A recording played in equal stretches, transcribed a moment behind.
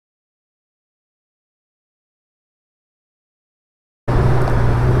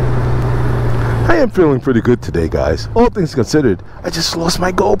I am feeling pretty good today, guys. All things considered, I just lost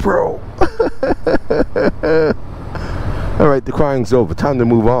my GoPro. Alright, the crying's over. Time to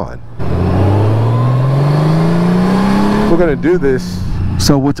move on. We're gonna do this.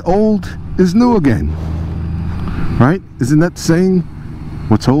 So what's old is new again. Right? Isn't that the saying?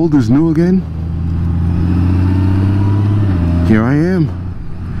 What's old is new again? Here I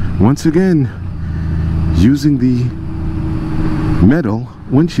am. Once again, using the metal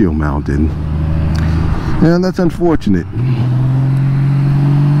windshield mounting. And that's unfortunate.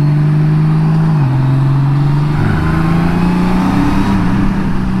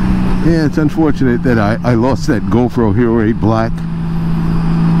 Yeah, it's unfortunate that I lost that GoPro Hero 8 Black.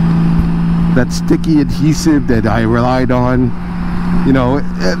 That sticky adhesive that I relied on. You know,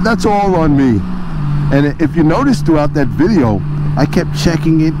 that's all on me. And if you notice throughout that video, I kept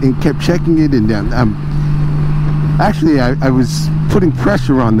checking it and kept checking it, and actually I was putting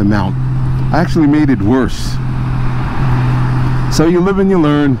pressure on the mount. I actually made it worse. So you live and you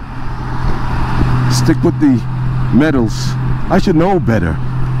learn. Stick with the metals. I should know better.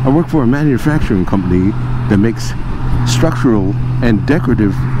 I work for a manufacturing company that makes structural and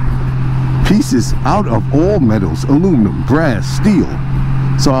decorative pieces out of all metals: aluminum, brass, steel.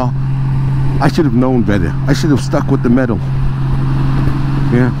 So I should have known better. I should have stuck with the metal.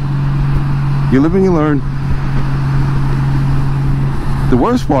 Yeah. You live and you learn. The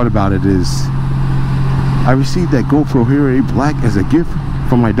worst part about it is I received that GoPro Hero 8 Black as a gift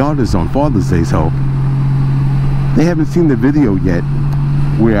from my daughters on Father's Day, so they haven't seen the video yet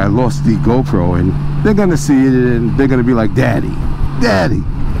where I lost the GoPro, and they're gonna see it and they're gonna be like, Daddy, Daddy.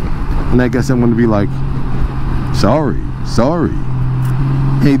 And I guess I'm gonna be like, sorry.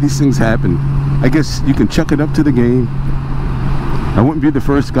 Hey, these things happen. I guess you can chuck it up to the game. I wouldn't be the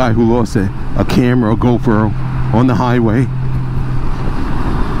first guy who lost a camera or GoPro on the highway.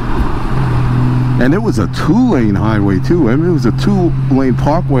 And it was a 2-lane highway too. I mean, it was a 2-lane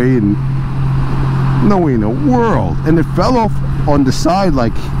parkway, and no way in the world. And it fell off on the side,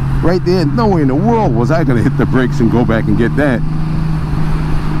 like right there. No way in the world was I gonna hit the brakes and go back and get that.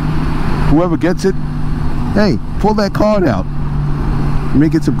 Whoever gets it, hey, pull that card out. You may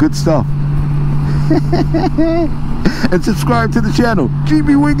get some good stuff. And subscribe to the channel.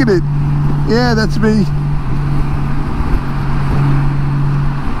 GB Winging It. Yeah, that's me.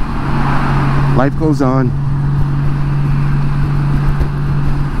 Life goes on.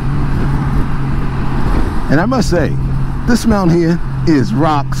 And I must say, this mount here is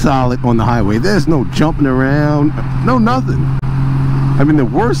rock solid on the highway. There's no jumping around, no nothing. I mean, the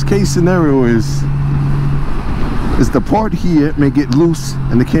worst case scenario is the part here may get loose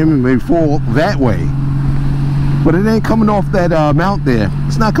and the camera may fall that way. But it ain't coming off that mount there.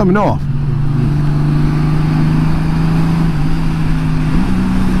 It's not coming off.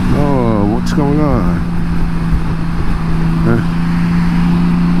 Oh, what's going on?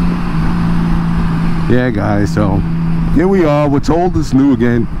 Yeah, guys, so here we are. What's old is new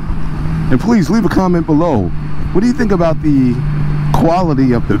again. And please leave a comment below. What do you think about the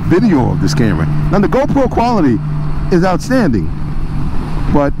quality of the video of this camera? Now, the GoPro quality is outstanding,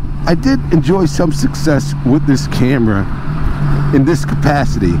 but I did enjoy some success with this camera in this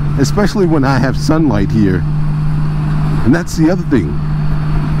capacity, especially when I have sunlight here. And that's the other thing.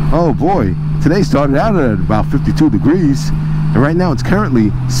 Oh boy, today started out at about 52 degrees, and right now it's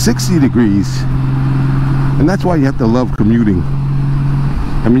currently 60 degrees. And that's why you have to love commuting.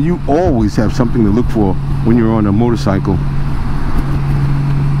 I mean, you always have something to look for when you're on a motorcycle.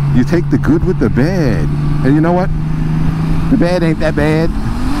 You take the good with the bad. And you know what? The bad ain't that bad.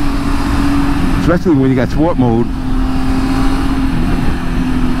 Especially when you got sport mode.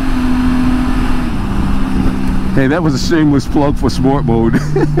 Hey, that was a shameless plug for sport mode.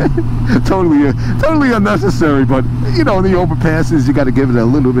 totally unnecessary, but you know, the overpasses, you got to give it a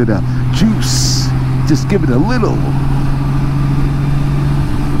little bit of juice. Just give it a little.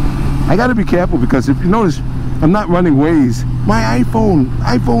 I got to be careful, because if you notice, I'm not running Waze. My iPhone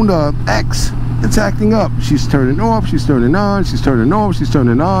X, it's acting up. She's turning off, she's turning on, she's turning off, she's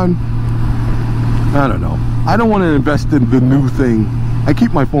turning on. I don't know. I don't want to invest in the new thing. I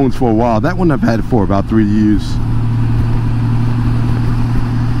keep my phones for a while. That one I've had it for about 3 years.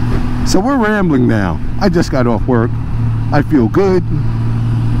 So we're rambling now. I just got off work. I feel good.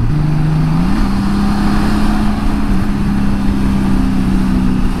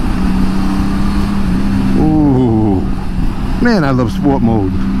 Ooh. Man, I love sport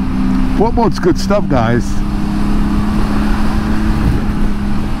mode. Sport mode's good stuff, guys.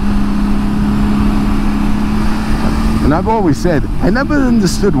 And I've always said, I never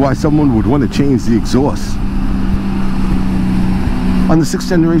understood why someone would want to change the exhaust on the 6th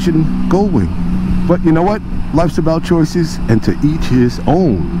generation GOLDWING. But you know what? Life's about choices, and to each his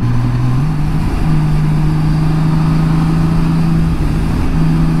own.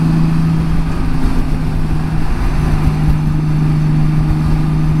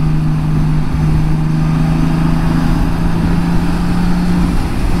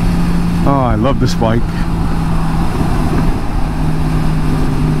 Oh, I love this bike.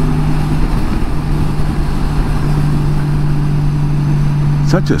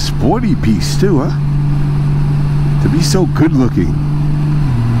 Such a sporty piece too, huh? To be so good looking.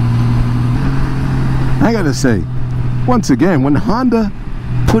 I gotta say, once again, when Honda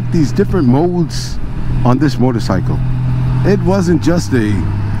put these different modes on this motorcycle, it wasn't just a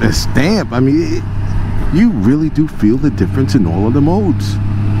stamp. I mean, you really do feel the difference in all of the modes.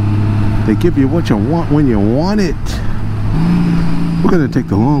 They give you what you want when you want it. We're gonna take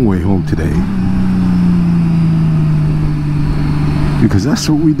the long way home today, because that's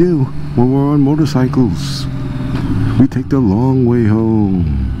what we do when we're on motorcycles. We take the long way home.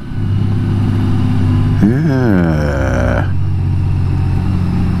 Yeah.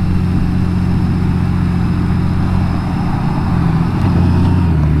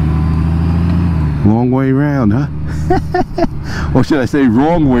 Long way around, huh? Or should I say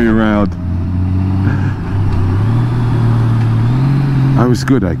wrong way around? I was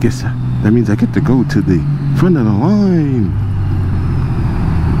good, I guess. That means I get to go to the front of the line.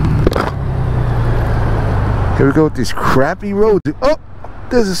 Here we go with these crappy roads. Oh,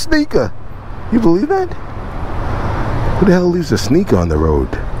 there's a sneaker. You believe that? Who the hell leaves a sneaker on the road?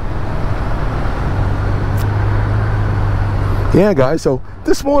 Yeah, guys, so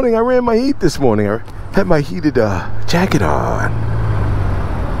this morning I ran my heat this morning. I had my heated jacket on.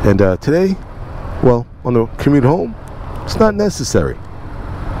 And today, well, on the commute home, it's not necessary.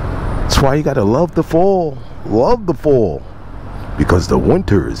 That's why you gotta love the fall. Love the fall. Because the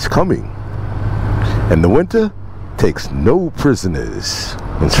winter is coming. And the winter takes no prisoners.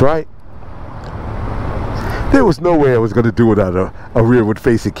 That's right. There was no way I was going to do without a rearward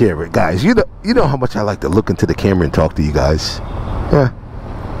facing camera. Guys, you know how much I like to look into the camera and talk to you guys. Yeah.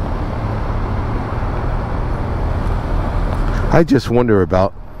 I just wonder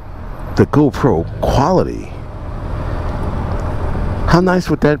about the GoPro quality. How nice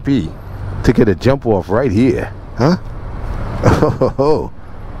would that be to get a jump off right here? Huh? Oh.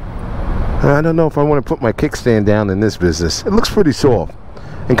 I don't know if I want to put my kickstand down in this business. It looks pretty soft.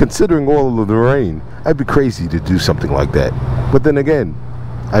 And considering all of the rain, I'd be crazy to do something like that. But then again,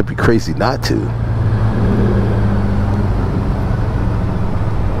 I'd be crazy not to.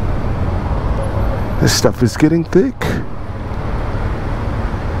 This stuff is getting thick.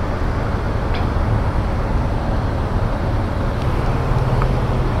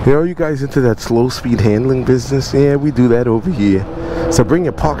 You know, are you guys into that slow speed handling business? Yeah, we do that over here. So bring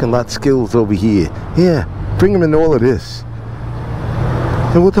your parking lot skills over here. Yeah, bring them in all of this.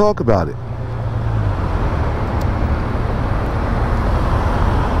 And we'll talk about it.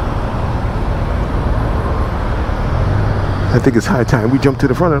 I think it's high time we jump to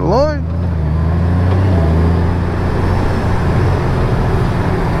the front of the line.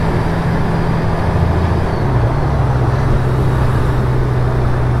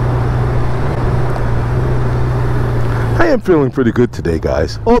 I am feeling pretty good today,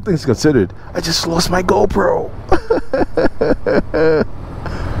 guys. All things considered, I just lost my GoPro.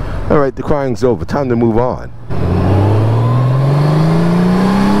 Alright, the crying's over. Time to move on.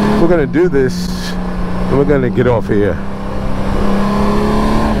 We're gonna do this, and we're gonna get off here.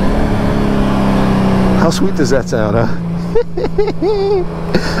 How sweet does that sound, huh?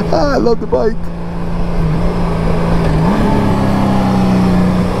 I love the bike.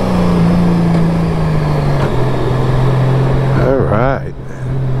 Alright.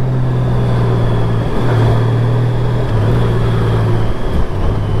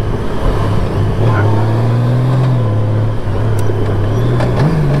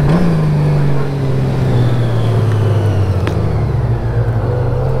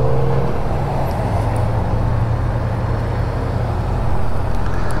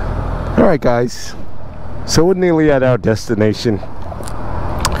 Alright guys, so we're nearly at our destination.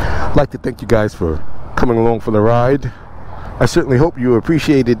 I'd like to thank you guys for coming along for the ride. I certainly hope you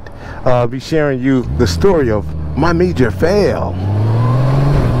appreciated me sharing you the story of my major fail.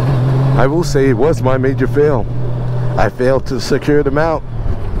 I will say it was my major fail. I failed to secure the mount.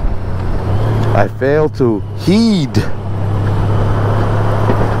 I failed to heed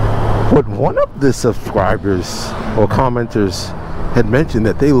what one of the subscribers or commenters had mentioned,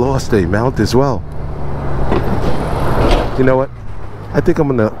 that they lost a mount as well. You know what? I think I'm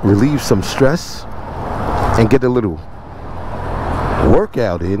gonna relieve some stress and get a little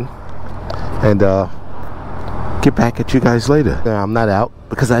workout in and get back at you guys later. I'm not out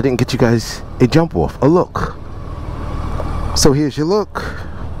because I didn't get you guys a jump off, a look. So here's your look.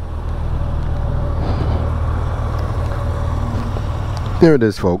 There it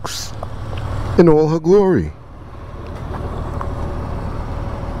is, folks, in all her glory.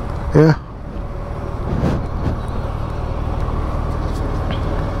 Yeah.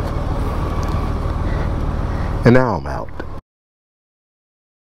 And now I'm out.